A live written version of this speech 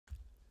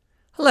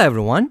Hello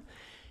everyone.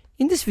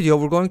 In this video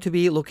we're going to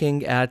be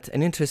looking at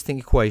an interesting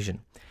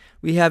equation.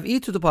 We have e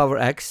to the power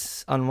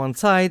x on one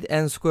side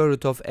and square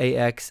root of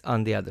ax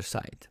on the other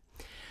side.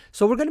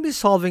 So we're going to be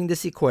solving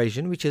this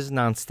equation, which is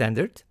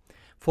non-standard,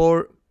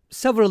 for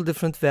several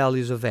different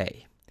values of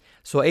a.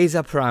 So a is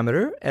a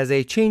parameter. As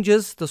a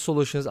changes, the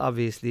solutions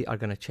obviously are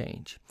going to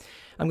change.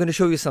 I'm going to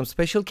show you some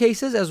special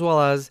cases as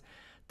well as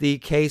the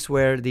case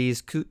where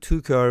these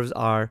two curves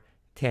are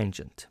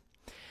tangent.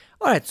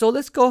 Alright, so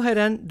let's go ahead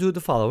and do the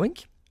following.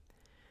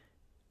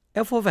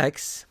 F of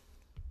x,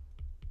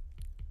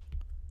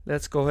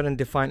 let's go ahead and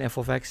define f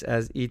of x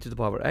as e to the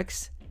power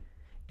x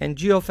and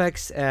g of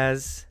x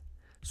as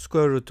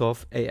square root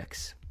of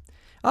ax.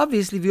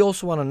 Obviously, we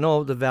also want to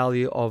know the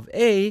value of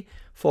a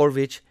for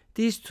which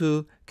these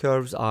two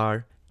curves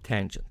are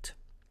tangent.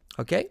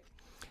 Okay,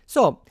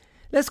 so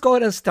let's go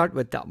ahead and start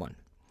with that one.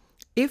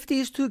 If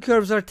these two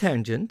curves are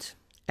tangent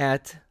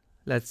at,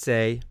 let's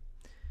say,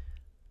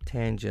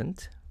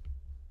 tangent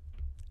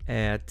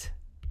at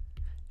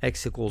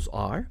x equals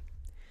r,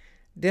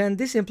 then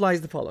this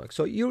implies the following.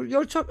 So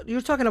you're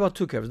talking about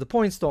two curves. The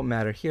points don't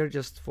matter here,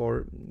 just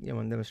for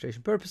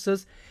demonstration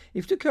purposes.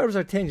 If two curves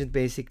are tangent,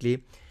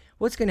 basically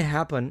what's going to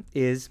happen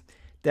is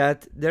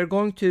that they're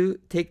going to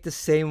take the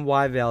same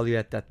y value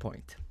at that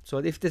point. So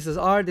if this is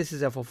r, this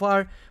is f of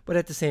r, but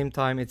at the same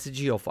time it's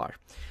g of r.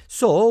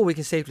 So we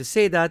can safely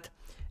say that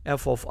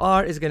f of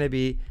r is going to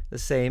be the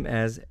same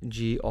as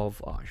g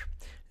of r.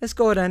 Let's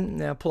go ahead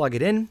and plug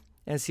it in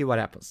and see what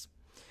happens.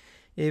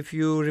 If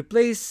you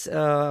replace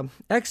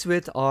x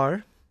with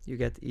r, you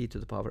get e to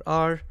the power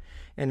r,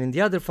 and in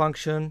the other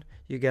function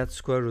you get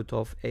square root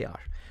of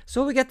ar.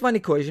 So we get one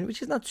equation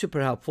which is not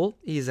super helpful.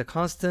 E is a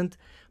constant,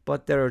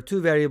 but there are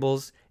two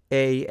variables,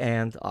 a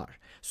and r.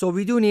 So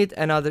we do need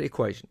another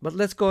equation, but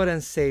let's go ahead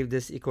and save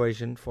this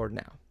equation for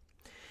now.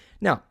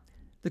 Now,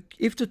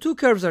 if the two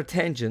curves are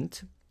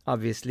tangent,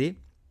 obviously,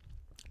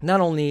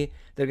 not only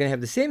they're going to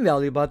have the same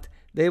value, but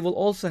they will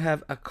also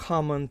have a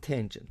common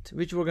tangent,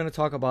 which we're going to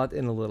talk about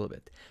in a little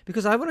bit,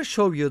 because I want to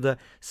show you the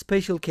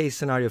special case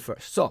scenario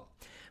first. So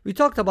we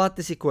talked about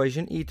this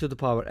equation, e to the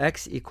power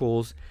x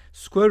equals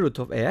square root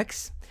of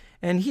ax,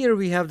 and here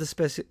we have the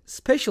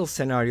special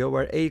scenario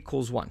where a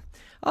equals 1.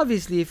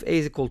 Obviously, if a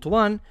is equal to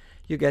 1,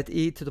 you get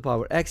e to the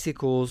power x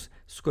equals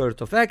square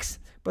root of x,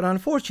 but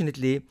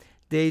unfortunately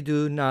they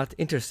do not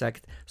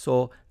intersect,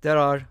 so there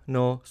are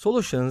no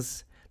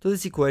solutions to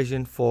this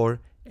equation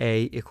for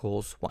a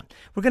equals 1.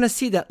 We're going to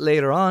see that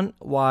later on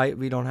why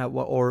we don't have,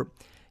 or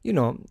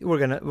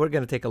we're going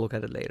to take a look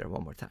at it later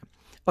one more time.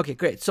 Okay,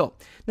 great. So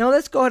now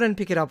let's go ahead and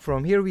pick it up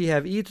from here. We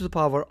have e to the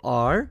power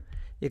r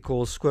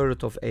equals square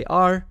root of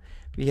ar.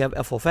 We have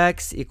f of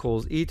x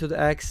equals e to the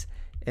x,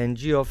 and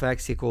g of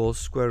x equals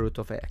square root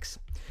of ax.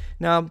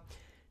 Now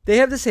they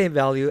have the same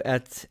value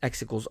at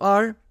x equals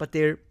r, but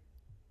they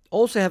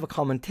also have a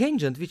common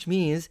tangent, which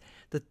means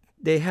that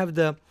they have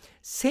the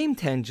same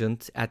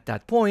tangent at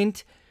that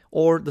point,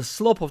 or the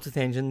slope of the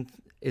tangent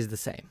is the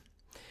same.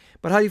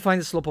 But how do you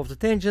find the slope of the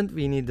tangent?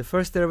 We need the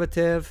first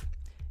derivative,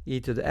 e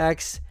to the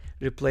x,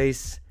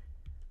 replace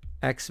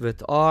x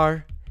with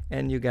r,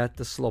 and you get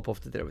the slope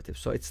of the derivative.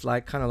 So it's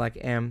like kind of like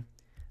m,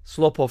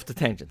 slope of the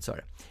tangent,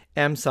 sorry,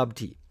 m sub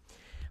t.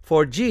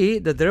 For g,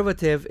 the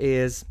derivative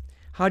is,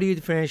 how do you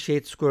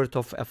differentiate square root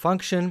of a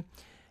function?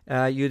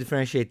 You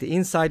differentiate the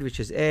inside, which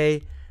is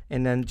a,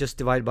 and then just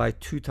divide by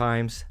 2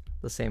 times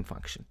the same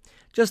function.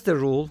 Just a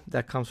rule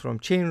that comes from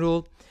chain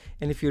rule.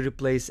 And if you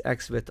replace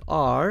x with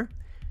r,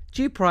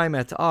 g prime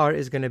at r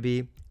is going to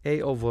be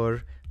a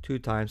over 2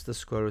 times the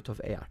square root of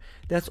ar.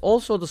 That's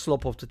also the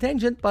slope of the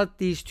tangent, but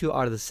these two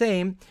are the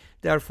same.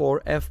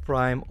 Therefore, f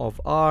prime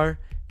of r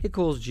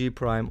equals g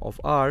prime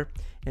of r.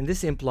 And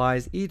this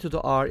implies e to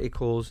the r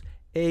equals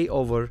a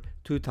over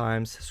 2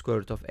 times square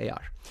root of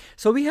ar.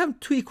 So we have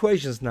two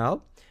equations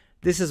now.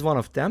 This is one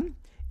of them,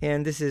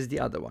 and this is the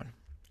other one.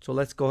 So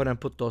let's go ahead and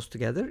put those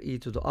together. E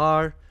to the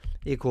r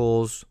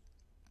equals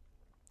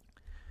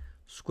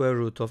square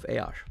root of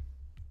ar.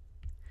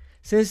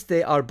 Since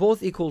they are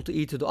both equal to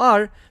e to the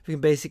r, we can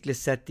basically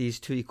set these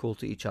two equal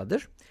to each other.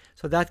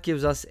 So that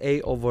gives us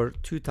a over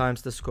 2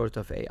 times the square root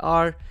of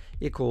ar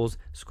equals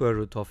square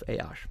root of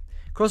ar.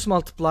 Cross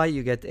multiply,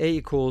 you get a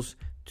equals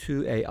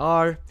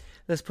 2ar.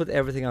 Let's put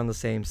everything on the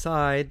same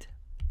side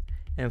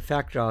and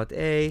factor out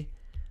a.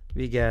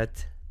 We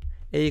get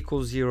a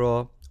equals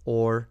 0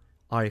 or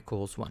r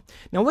equals 1.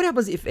 Now what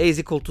happens if a is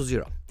equal to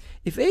 0?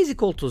 If a is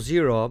equal to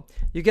 0,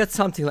 you get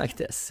something like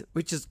this,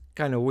 which is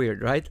kind of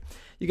weird, right?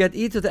 You get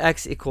e to the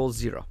x equals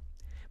 0.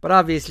 But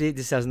obviously,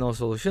 this has no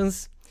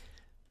solutions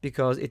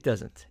because it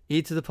doesn't.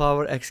 E to the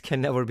power x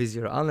can never be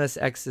 0 unless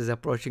x is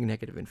approaching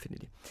negative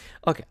infinity.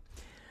 Okay,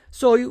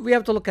 so we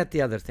have to look at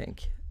the other thing.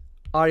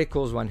 R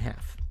equals 1/2.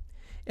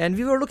 And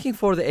we were looking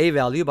for the a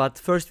value, but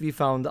first we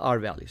found the r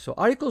value. So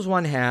r equals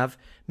 1/2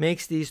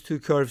 makes these two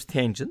curves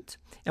tangent.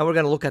 And we're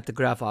going to look at the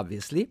graph,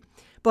 obviously.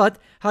 But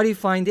how do you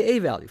find the a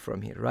value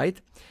from here,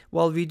 right?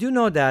 Well, we do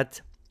know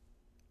that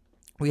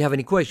we have an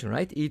equation,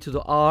 right? E to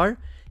the r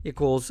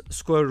equals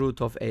square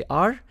root of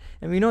AR.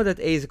 And we know that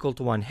A is equal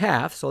to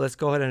 1/2. So let's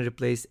go ahead and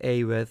replace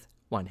A with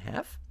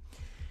 1/2.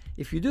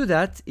 If you do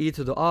that, e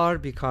to the r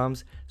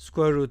becomes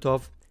square root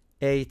of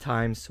A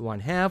times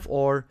 1/2,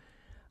 or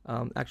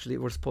actually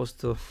we're supposed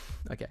to,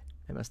 okay,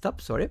 I messed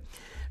up, sorry.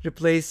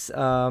 Replace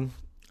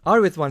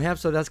r with 1/2,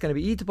 so that's going to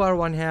be e to the power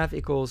 1/2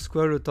 equals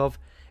square root of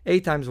A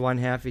times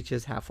 1/2, which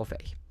is half of A.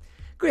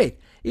 Great.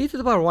 E to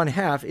the power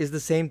 1/2 is the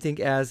same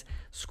thing as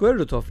square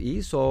root of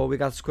e, so we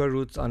got square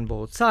roots on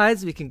both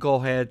sides. We can go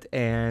ahead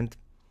and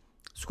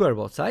square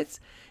both sides.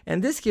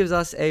 And this gives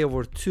us A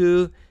over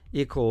 2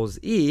 equals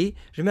e.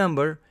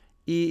 Remember,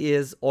 e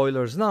is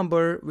Euler's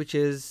number, which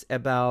is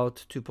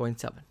about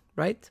 2.7,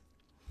 right?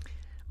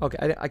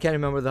 Okay, I can't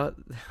remember the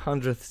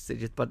 100th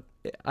digit, but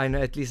I know,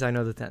 at least I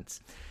know the tenths.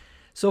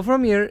 So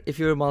from here, if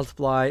you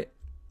multiply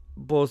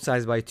both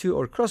sides by 2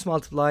 or cross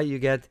multiply, you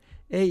get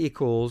A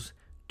equals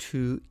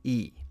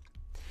 2e.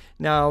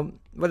 Now,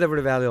 whatever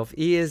the value of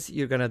e is,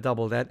 you're going to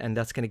double that, and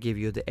that's going to give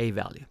you the a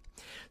value.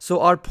 So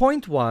our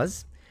point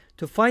was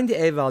to find the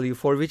a value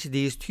for which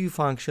these two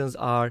functions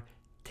are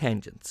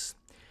tangents.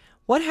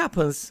 What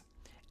happens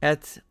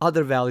at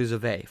other values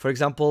of a? For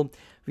example,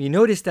 we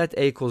noticed that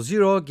a equals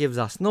 0 gives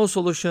us no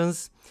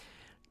solutions.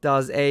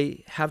 Does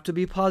a have to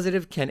be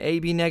positive? Can a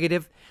be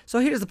negative? So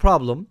here's the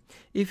problem.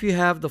 If you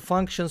have the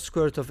function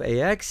square root of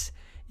ax,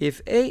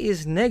 if a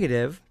is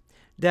negative,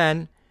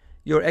 then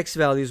your x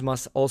values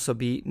must also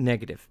be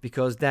negative,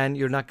 because then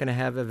you're not going to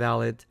have a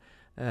valid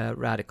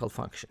radical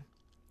function.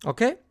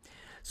 Okay?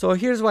 So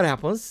here's what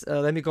happens.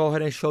 Let me go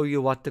ahead and show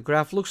you what the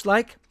graph looks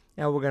like,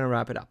 and we're going to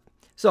wrap it up.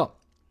 So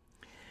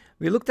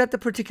we looked at the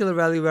particular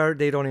value where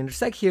they don't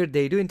intersect. Here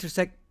they do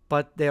intersect,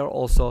 but they are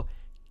also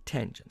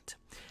tangent.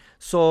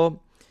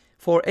 So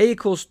for a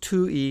equals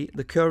 2e,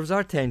 the curves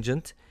are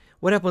tangent.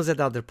 What happens at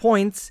other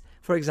points?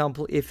 For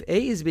example, if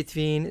a is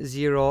between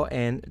 0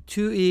 and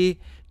 2e,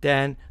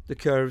 then the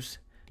curves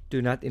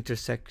do not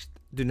intersect.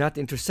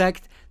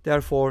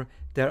 Therefore,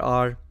 there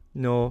are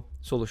no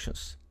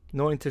solutions.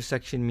 No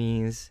intersection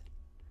means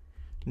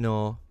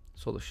no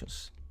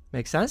solutions.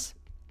 Make sense?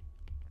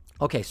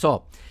 Okay,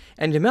 so,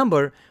 and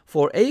remember,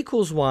 for a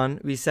equals 1,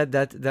 we said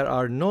that there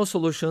are no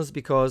solutions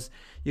because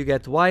you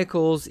get y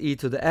equals e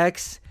to the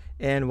x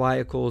and y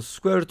equals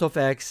square root of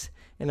x,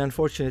 and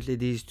unfortunately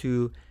these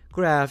two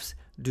graphs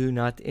do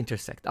not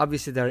intersect.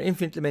 Obviously, there are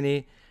infinitely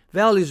many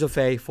values of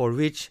a for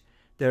which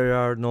there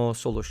are no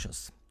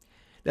solutions.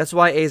 That's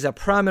why a is a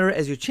parameter.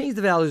 As you change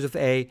the values of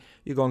a,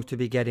 you're going to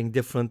be getting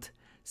different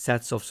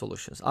sets of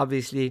solutions.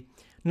 Obviously,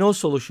 no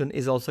solution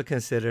is also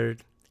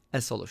considered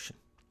a solution.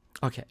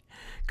 Okay,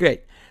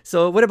 great.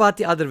 So what about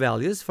the other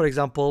values? For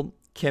example,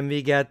 can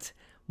we get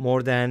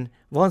more than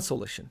one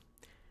solution?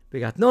 We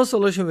got no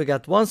solution. We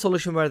got one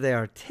solution where they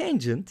are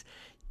tangent.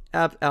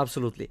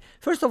 Absolutely.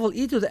 First of all,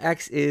 e to the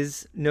x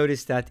is,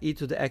 notice that e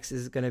to the x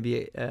is going to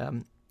be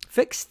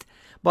fixed,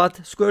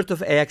 but square root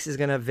of ax is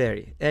going to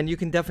vary. And you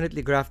can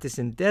definitely graph this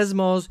in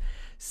Desmos,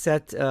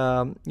 set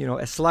a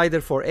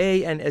slider for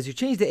a, and as you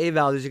change the a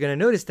values, you're going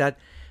to notice that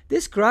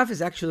this graph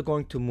is actually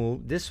going to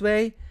move this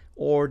way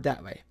or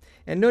that way.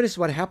 And notice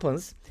what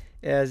happens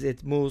as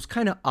it moves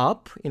kind of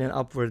up in an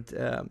upward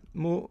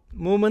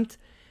movement,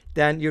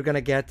 then you're going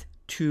to get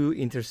two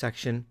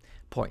intersection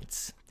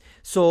points.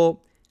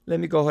 So let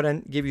me go ahead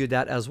and give you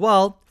that as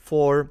well.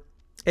 For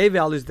a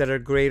values that are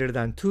greater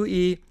than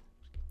 2e,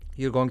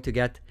 you're going to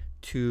get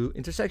two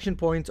intersection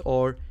points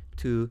or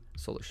two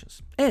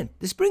solutions. And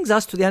this brings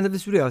us to the end of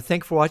this video.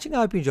 Thank you for watching. I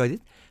hope you enjoyed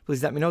it.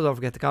 Please let me know. Don't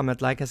forget to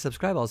comment, like, and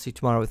subscribe. I'll see you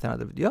tomorrow with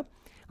another video.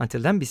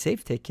 Until then, be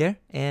safe, take care,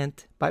 and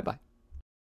bye-bye.